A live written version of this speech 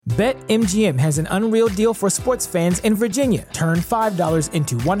BetMGM has an unreal deal for sports fans in Virginia. Turn $5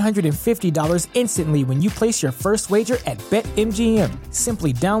 into $150 instantly when you place your first wager at BetMGM.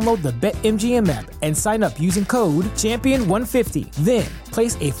 Simply download the BetMGM app and sign up using code Champion150. Then,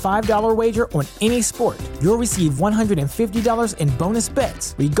 place a $5 wager on any sport. You'll receive $150 in bonus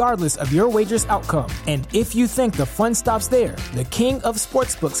bets, regardless of your wager's outcome. And if you think the fun stops there, the King of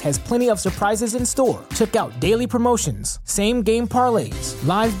Sportsbooks has plenty of surprises in store. Check out daily promotions, same-game parlays,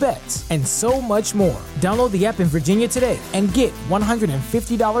 live bets, and so much more. Download the app in Virginia today and get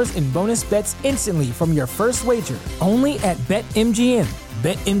 $150 in bonus bets instantly from your first wager. Only at BetMGM.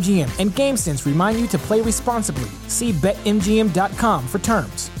 BetMGM and GameSense remind you to play responsibly. See BetMGM.com for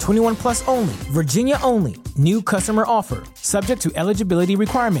terms. 21 plus only. Virginia only. New customer offer. Subject to eligibility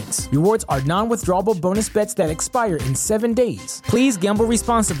requirements. Rewards are non-withdrawable bonus bets that expire in 7 days. Please gamble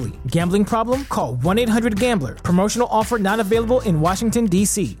responsibly. Gambling problem? Call 1-800-GAMBLER. Promotional offer not available in Washington,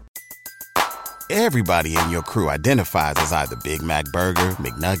 D.C. Everybody in your crew identifies as either Big Mac Burger,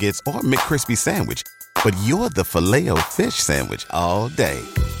 McNuggets, or McCrispy Sandwich. But you're the Filet-O-Fish Sandwich all day.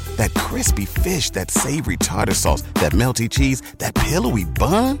 That crispy fish, that savory tartar sauce, that melty cheese, that pillowy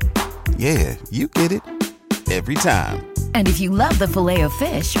bun. Yeah, you get it. Every time. And if you love the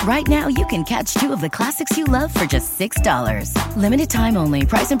Filet-O-Fish, right now you can catch two of the classics you love for just $6. Limited time only.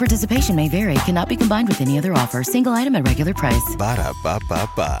 Price and participation may vary. Cannot be combined with any other offer. Single item at regular price.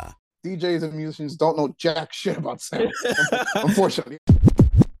 Ba-da-ba-ba-ba. DJs and musicians don't know jack shit about sound, unfortunately.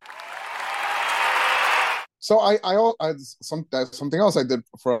 So something else I did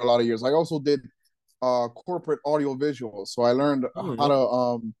for a lot of years. I also did corporate audio visuals. So I learned how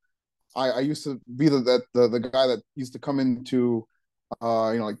to. I used to be the guy that used to come into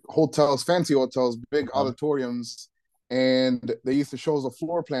like hotels, fancy hotels, big auditoriums, and they used to show us a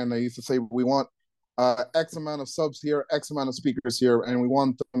floor plan. They used to say, we want X amount of subs here, X amount of speakers here, and we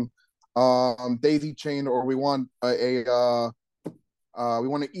want them daisy chained, or we want we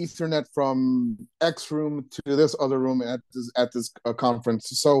want an Ethernet from X room to this other room at this conference.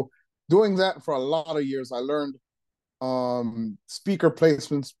 So doing that for a lot of years, I learned speaker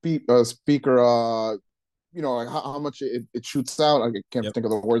placement, speaker, like how much it shoots out. I can't think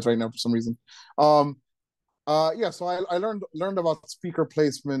of the words right now for some reason. So I learned about speaker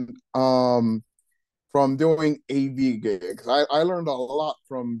placement from doing AV gigs. I learned a lot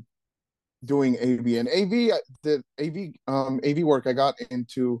from doing AV, and AV work I got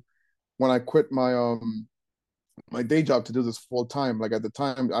into when I quit my my day job to do this full time. Like at the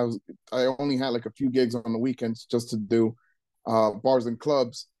time I only had like a few gigs on the weekends just to do bars and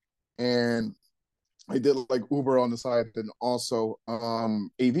clubs, and I did like Uber on the side and also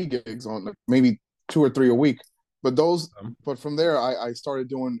AV gigs on like maybe 2 or 3 a week. But from there I started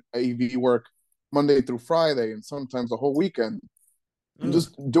doing AV work Monday through Friday and sometimes the whole weekend. And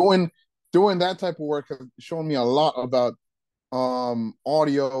just doing that type of work has shown me a lot about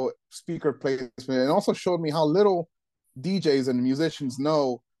audio, speaker placement, and also showed me how little DJs and musicians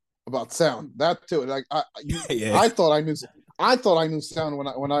know about sound. That too, like I thought I knew sound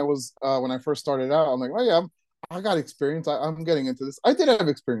when I first started out. I'm like, oh yeah, I got experience. I'm getting into this. I did have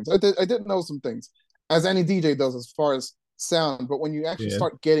experience. I did know some things, as any DJ does as far as sound. But when you actually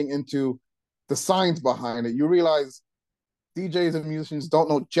start getting into the science behind it, you realize DJs and musicians don't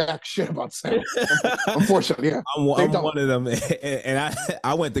know jack shit about sound. Unfortunately, yeah. I'm one of them, and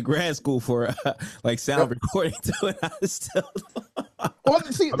I went to grad school for like sound recording too, and I still. Well,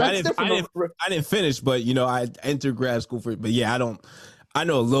 see, that's different. I didn't finish, but I entered grad school for. But yeah, I know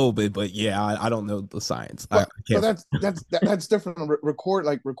a little bit, but yeah, I don't know the science. But that's different.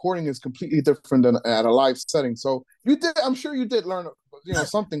 Recording is completely different than at a live setting. So I'm sure you did learn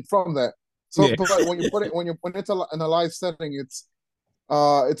something from that. So, but when it's in a live setting, it's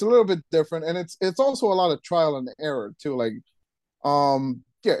a little bit different, and it's also a lot of trial and error too. Like,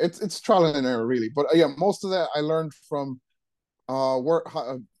 it's trial and error really. But most of that I learned from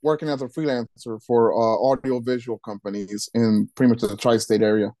working as a freelancer for audio visual companies in pretty much the tri-state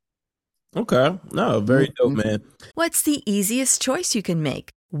area. Okay, no, very dope, man. What's the easiest choice you can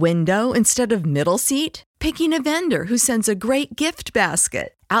make? Window instead of middle seat? Picking a vendor who sends a great gift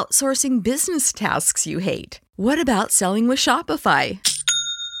basket? Outsourcing business tasks you hate? What about selling with Shopify?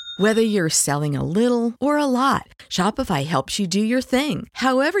 Whether you're selling a little or a lot, Shopify helps you do your thing,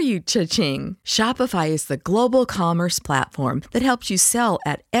 however you cha-ching. Shopify is the global commerce platform that helps you sell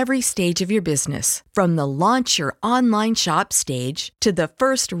at every stage of your business. From the launch your online shop stage to the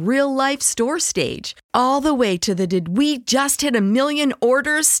first real-life store stage, all the way to the did we just hit a million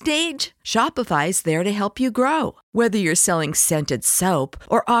orders stage? Shopify's there to help you grow. Whether you're selling scented soap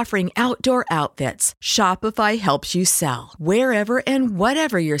or offering outdoor outfits, Shopify helps you sell. Wherever and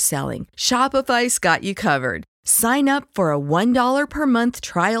whatever you're selling, Shopify's got you covered. Sign up for a $1 per month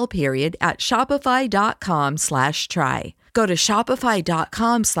trial period at shopify.com/try. Go to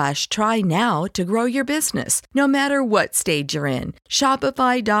shopify.com/try now to grow your business, no matter what stage you're in.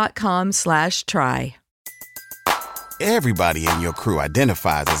 Shopify.com/try. Everybody in your crew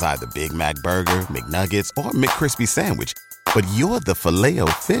identifies as either Big Mac Burger, McNuggets, or McCrispy Sandwich. But you're the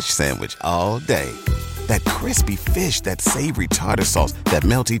Filet-O-Fish Sandwich all day. That crispy fish, that savory tartar sauce, that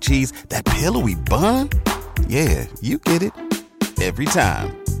melty cheese, that pillowy bun. Yeah, you get it. Every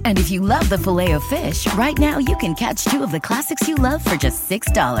time. And if you love the Filet-O-Fish, right now you can catch two of the classics you love for just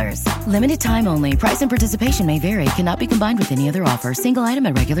 $6. Limited time only. Price and participation may vary. Cannot be combined with any other offer. Single item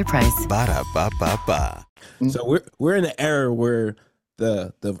at regular price. Ba-da-ba-ba-ba. So we're in an era where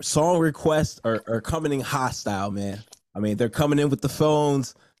the song requests are coming in hostile, man. I mean, they're coming in with the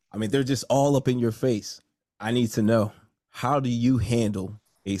phones. I mean, they're just all up in your face. I need to know, how do you handle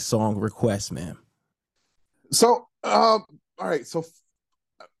a song request, man? So, all right. So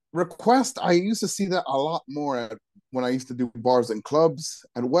request, I used to see that a lot more when I used to do bars and clubs.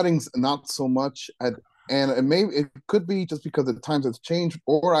 At weddings, not so much. And it could be just because the times have changed,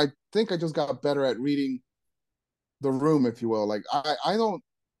 or I think I just got better at reading the room, if you will. Like I don't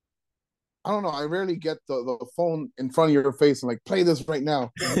know. I rarely get the phone in front of your face and like, play this right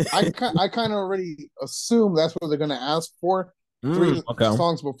now. I kind of already assume that's what they're going to ask for 3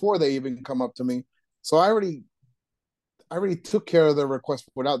 songs before they even come up to me. So I already took care of their request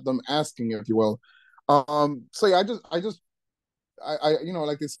without them asking, if you will. So yeah, I you know,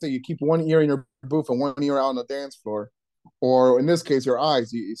 like they say, you keep one ear in your booth and one ear out on the dance floor, or in this case, your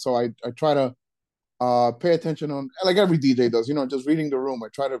eyes. So I try to pay attention on, like every DJ does, you know, just reading the room. I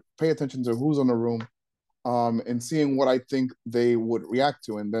try to pay attention to who's in the room, and seeing what I think they would react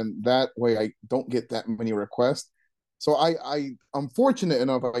to, and then that way I don't get that many requests. So I'm fortunate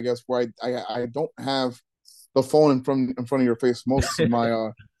enough, I guess, where I don't have the phone in front of your face most of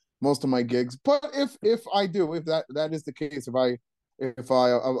my gigs. But if I do, if that is the case, if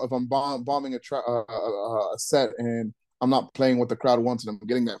I'm bombing a set and I'm not playing what the crowd wants and I'm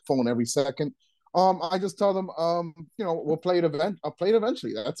getting that phone every second, I just tell them, you know, I'll play it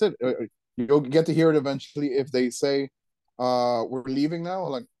eventually. That's it. You'll get to hear it eventually. If they say we're leaving now,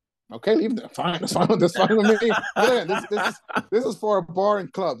 I'm like, okay, leave that. Fine, that's fine with me. Yeah, this is for a bar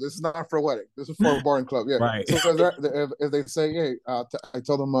and club. This is not for a wedding. This is for a bar and club. Yeah. Right. So if they say, hey, I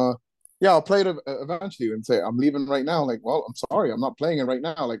tell them, yeah, I'll play it eventually, and say I'm leaving right now. Like, well, I'm sorry, I'm not playing it right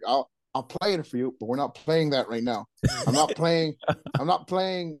now. Like, I'll play it for you, but we're not playing that right now. I'm not playing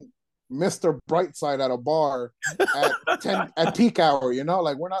Mr. Brightside at a bar at peak hour. You know,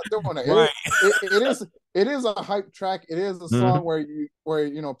 like, we're not doing it. Right. It is a hype track. It is a song where you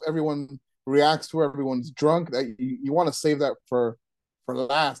know, everyone reacts to, everyone's drunk. That you want to save that for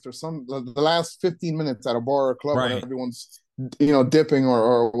last, or the last 15 minutes at a bar or club, right, when everyone's, you know, dipping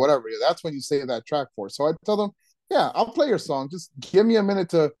or whatever. That's when you save that track for. So I tell them, yeah, I'll play your song. Just give me a minute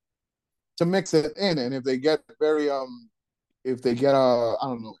to mix it in. And if they get very I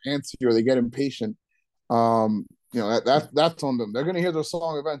don't know, antsy, or they get impatient, you know, that's on them. They're gonna hear the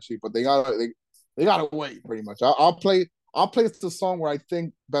song eventually, but they gotta wait, pretty much. I'll play the song where I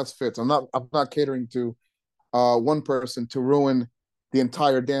think best fits. I'm not catering to one person to ruin the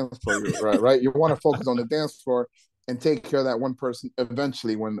entire dance floor, right? You want to focus on the dance floor and take care of that one person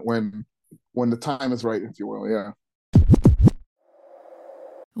eventually when the time is right, if you will. Yeah.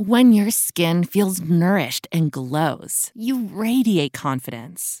 When your skin feels nourished and glows, you radiate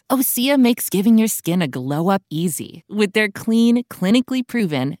confidence. Osea makes giving your skin a glow up easy with their clean, clinically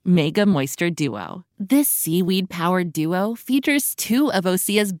proven Mega Moisture Duo. This seaweed-powered duo features 2 of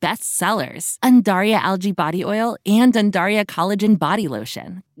Osea's best sellers, Undaria Algae Body Oil and Undaria Collagen Body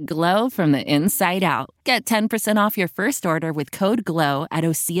Lotion. Glow from the inside out. Get 10% off your first order with code GLOW at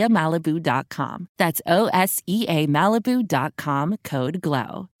OseaMalibu.com. That's OSEA Malibu.com, code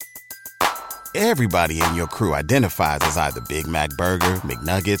GLOW. Everybody in your crew identifies as either Big Mac Burger,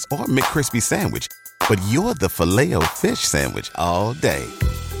 McNuggets, or McCrispy Sandwich. But you're the Filet-O-Fish Sandwich all day.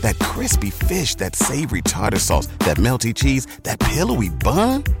 That crispy fish, that savory tartar sauce, that melty cheese, that pillowy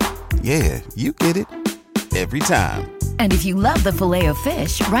bun. Yeah, you get it. Every time. And if you love the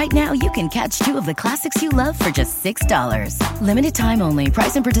Filet-O-Fish, right now you can catch 2 of the classics you love for just $6. Limited time only.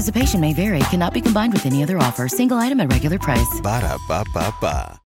 Price and participation may vary. Cannot be combined with any other offer. Single item at regular price. Ba-da-ba-ba-ba.